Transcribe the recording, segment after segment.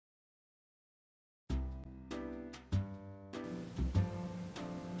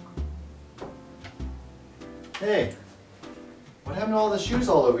Hey, what happened to all the shoes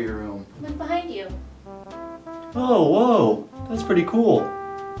all over your room? Look behind you. Oh, whoa, that's pretty cool.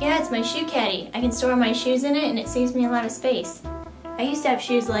 Yeah, it's my shoe caddy. I can store my shoes in it and it saves me a lot of space. I used to have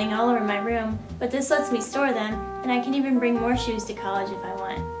shoes laying all over my room, but this lets me store them, and I can even bring more shoes to college if I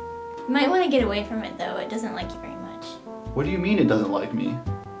want. You might want to get away from it though, it doesn't like you very much. What do you mean it doesn't like me?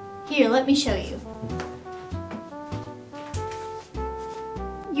 Here, let me show you.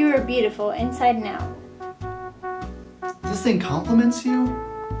 You are beautiful inside and out. This thing compliments you?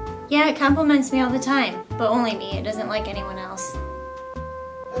 Yeah, it compliments me all the time, but only me. It doesn't like anyone else.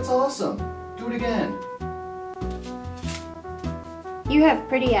 That's awesome. Do it again. You have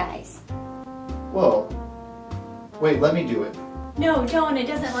pretty eyes. Whoa. Wait, let me do it. No, don't. It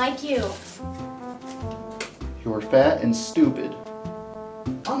doesn't like you. You're fat and stupid.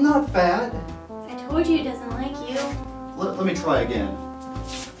 I'm not fat. I told you it doesn't like you. Let me try again.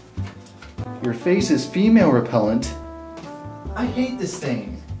 Your face is female repellent. I hate this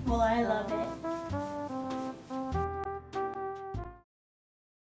thing. Well, I love it.